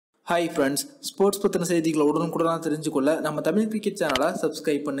Hi friends, sports பத்தின செய்திகளை உடனுக்குடன் தெரிஞ்சுக்கொள்ள நம்ம தமிழ் கிரிக்கெட் சேனலை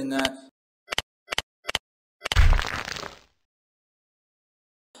சப்ஸ்கிரைப் பண்ணுங்க.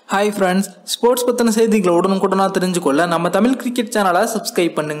 Hi friends, ஸ்போர்ட்ஸ் பத்தின செய்திகளை உடனுக்குடன் தெரிஞ்சுக்கொள்ள நம்ம தமிழ் கிரிக்கெட் சேனலை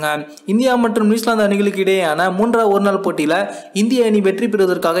சப்ஸ்கிரைப் பண்ணுங்க. இந்தியா மற்றும் நியூசிலாந்து அணிகளுக்கு இடையேயான மூன்றாவது ஒருநாள் போட்டியில இந்திய அணி வெற்றி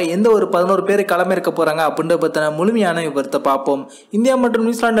பெறுவதற்காக எந்த ஒரு 11 பேரை களமிறக்க போறாங்க அப்படின்ற பத்தின முழுமையான விவரத்தை பார்ப்போம். இந்தியா மற்றும்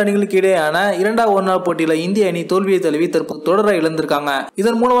நியூசிலாந்து அணிகளுக்கு இடையேயான இரண்டாவது ஒருநாள் போட்டியில இந்திய அணி தோல்வியை தழுவி தற்போது தொடரை இழந்திருக்காங்க.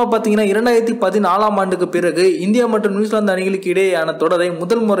 இதன் மூலமா பாத்தீங்கன்னா 2014 ஆண்டுக்கு பிறகு இந்தியா மற்றும் நியூசிலாந்து அணிகளுக்கு இடையேயான தொடரை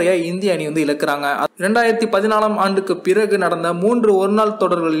முதல் முறையா இந்திய அணி இழக்கிறாங்க. 2014 ஆண்டுக்கு பிறகு நடந்த 3 ஒருநாள்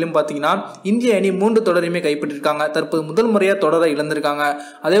தொடர்களில் பாத்தீங்கன்னா இந்திய அணி 3 தொடரையுமே கைப்பற்றிருக்காங்க. தற்போது முதல் முறையா தொடரை இழந்திருக்காங்க.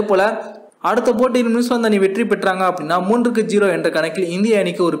 அதே போல அடுத்த போட்டியில் நியூசிலாந்து அணி வெற்றி பெற்றாங்க அப்படின்னா 3-0 என்ற கணக்கில் இந்திய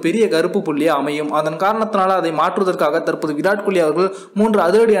அணிக்கு ஒரு பெரிய கருப்பு புள்ளியா அமையும். அதன் காரணத்தினால அதை மாற்றுவதற்காக தற்போது விராட் கோலி அவர்கள் 3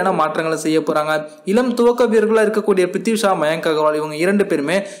 அதிரடியான மாற்றங்களை செய்ய போறாங்க. இளம் துவக்க வீரர்களா இருக்கக்கூடிய பிருத்வி ஷா, மயங்க் அகர்வால் இவங்க 2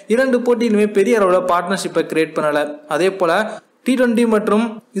 பேருமே 2 போட்டியிலுமே பெரிய அளவுல பார்ட்னர்ஷிப்பை கிரியேட் பண்ணல. அதே போல T20 மற்றும்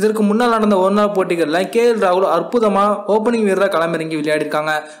இதற்கு முன்னால் நடந்த ஒருநாள் போட்டிகளில் KL ராகுல் அற்புதமா ஓப்பனிங் வீரராக களமிறங்கி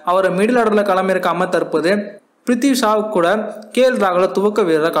விளையாடிருக்காங்க. அவரை மிடில் ஆர்டர்ல களமிறக்காம தற்போது பிருத்வி ஷா கூட KL ராகுல துவக்க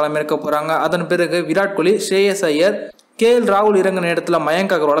வீரராக களமிறக்க போறாங்க. அதன் பிறகு விராட் கோலி, ஸ்ரேயஸ் ஐயர், KL ராகுல் இறங்க நேரத்தில்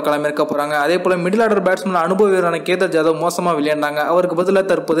மயங்க் அகர்வால் களமிறக்க போறாங்க. அதே போல மிடில் ஆர்டர் பேட்ஸ்மேன் அனுபவ வீரரான கேதர் ஜாதவ் மோசமா விளையாண்டாங்க. அவருக்கு பதிலாக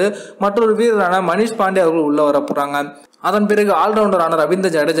தற்போது மற்றொரு வீரரான மணிஷ் பாண்டே அவர்கள் உள்ள வர போறாங்க. அதன் பிறகு ஆல்ரவுண்டரான ரவீந்திர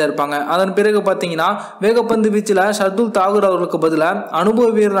ஜடேஜா இருப்பாங்க. அதன் பிறகு பார்த்தீங்கன்னா வேகப்பந்து வீச்சில் ஷர்துல் தாகூர் அவர்களுக்கு பதிலாக அனுபவ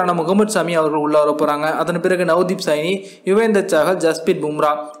வீரரான முகமது ஷமி அவர்கள் உள்ள வர போறாங்க. அதன் பிறகு நவ்தீப் சைனி, யுவேந்தர் சாஹல், ஜஸ்பீத்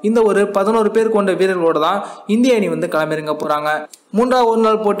பும்ரா இந்த ஒரு 11 பேர் கொண்ட வீரர்களோட தான் இந்திய அணி களமிறங்க போறாங்க. மூன்றாவது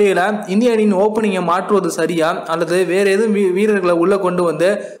ஒருநாள் போட்டியில இந்திய அணியின் ஓப்பனிங்கை மாற்றுவது சரியா அல்லது வேற எதுவும் வீரர்களை உள்ள கொண்டு வந்து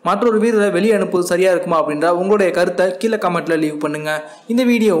மற்றொரு வீரரை வெளியே அனுப்புவது சரியா இருக்குமா அப்படின்ற உங்களுடைய கருத்தை கீழே கமெண்ட்ல லீவ் பண்ணுங்க. இந்த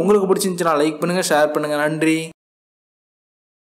வீடியோ உங்களுக்கு பிடிச்சிருந்துச்சுன்னா லைக் பண்ணுங்க, ஷேர் பண்ணுங்க. நன்றி.